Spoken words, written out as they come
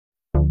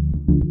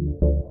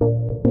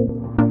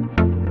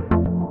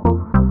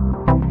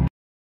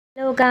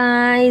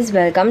guys,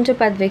 welcome to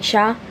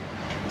Padviksha.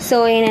 So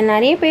என்ன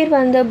நிறைய பேர்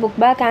வந்து book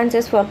back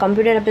answers for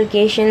computer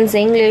applications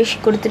English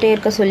கொடுத்துட்டே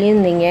இருக்க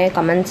சொல்லியிருந்தீங்க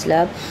கமெண்ட்ஸில்.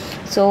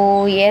 ஸோ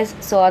எஸ்,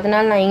 ஸோ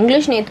அதனால் நான்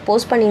இங்கிலீஷ் நேற்று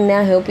போஸ்ட்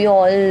பண்ணியிருந்தேன். I hope you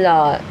all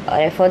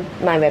refer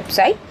my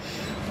website.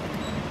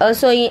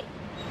 So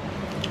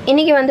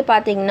இன்றைக்கி வந்து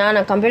பார்த்தீங்கன்னா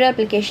நான் கம்ப்யூட்டர்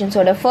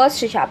அப்ளிகேஷன்ஸோட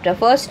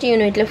ஃபர்ஸ்ட்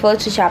யூனிட்டில்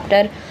first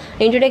chapter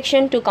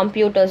introduction to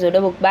கம்ப்யூட்டர்ஸோட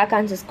book back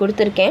answers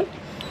கொடுத்துருக்கேன்.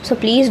 So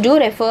please do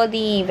refer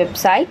the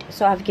website.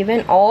 So I've given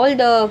all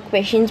the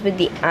questions with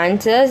the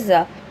answers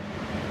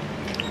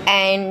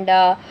and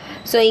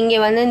so இங்கே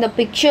வந்து இந்த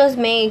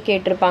பிக்சர்ஸ்மே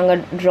கேட்டிருப்பாங்க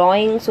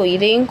drawing, ஸோ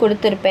இதையும்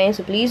கொடுத்துருப்பேன்.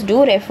 So please do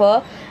refer.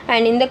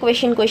 And இந்த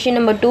question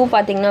number 2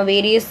 பார்த்தீங்கன்னா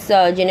various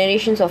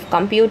generations of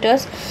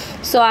computers.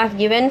 So I've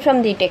given from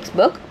the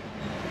textbook.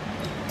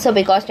 So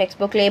because text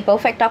புக்லேயே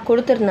பர்ஃபெக்டாக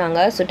கொடுத்துருந்தாங்க.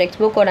 ஸோ டெக்ஸ்ட்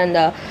புக்கோட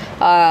அந்த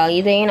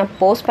இதையும் நான்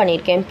போஸ்ட்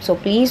பண்ணியிருக்கேன். So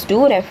please do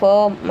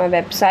refer my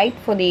website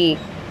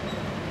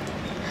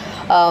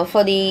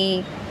for the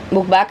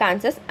book back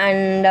answers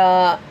and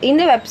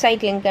இந்த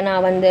வெப்சைட் லிங்க்கை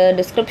நான் வந்து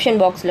டிஸ்கிரிப்ஷன்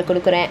பாக்ஸில்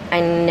கொடுக்குறேன்.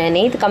 அண்ட்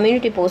நேற்று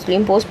கம்யூனிட்டி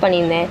போஸ்ட்லேயும் போஸ்ட்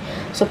பண்ணியிருந்தேன்.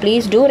 So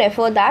please do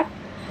refer that.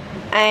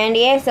 And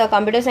S,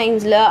 computer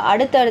சயின்ஸில்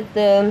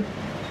அடுத்தடுத்து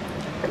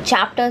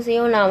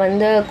சாப்டர்ஸையும் நான்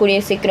வந்து கூடிய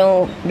சீக்கிரம்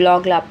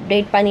ப்ளாகில்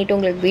அப்டேட் பண்ணிவிட்டு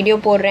உங்களுக்கு வீடியோ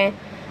போடுறேன்.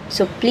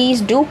 So please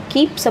do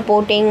keep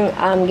supporting.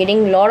 I'm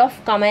getting a lot of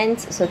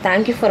comments. So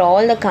thank you for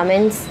all the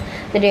comments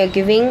that you're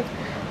giving.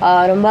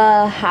 ரொம்ப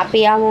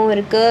ஹாப்பியாகவும்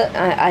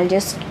இருக்குது. I'll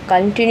just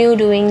continue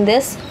doing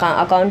this.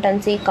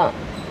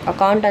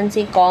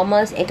 accountancy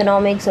commerce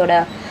எக்கனாமிக்ஸோட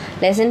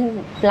lesson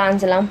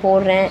plans எல்லாம்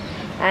போடுறேன்.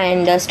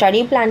 And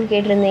study plan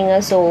கேட்டிருந்தீங்க.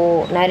 So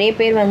நிறைய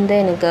பேர் வந்து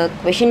எனக்கு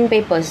question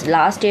papers,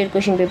 last year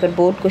question paper,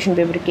 board question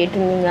paper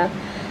கேட்டிருந்தீங்க.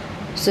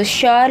 So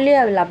surely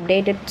I will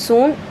update it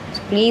soon.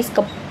 Please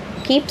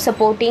keep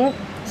supporting.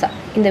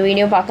 இந்த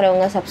video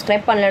பார்க்குறவங்க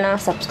சப்ஸ்கிரைப் பண்ணலன்னா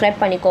சப்ஸ்கிரைப்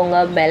பண்ணிக்கோங்க,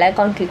 பெல்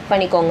ஐக்கான் கிளிக்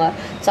பண்ணிக்கோங்க.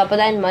 ஸோ அப்போ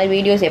தான் இந்த மாதிரி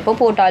வீடியோஸ் எப்போ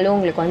போட்டாலும்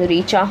உங்களுக்கு வந்து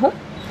ரீச் ஆகும்.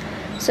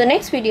 ஸோ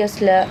நெக்ஸ்ட்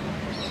வீடியோஸில்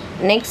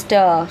நெக்ஸ்ட்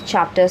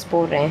சாப்டர்ஸ்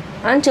போடுறேன்.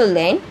 Until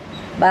then,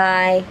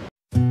 bye.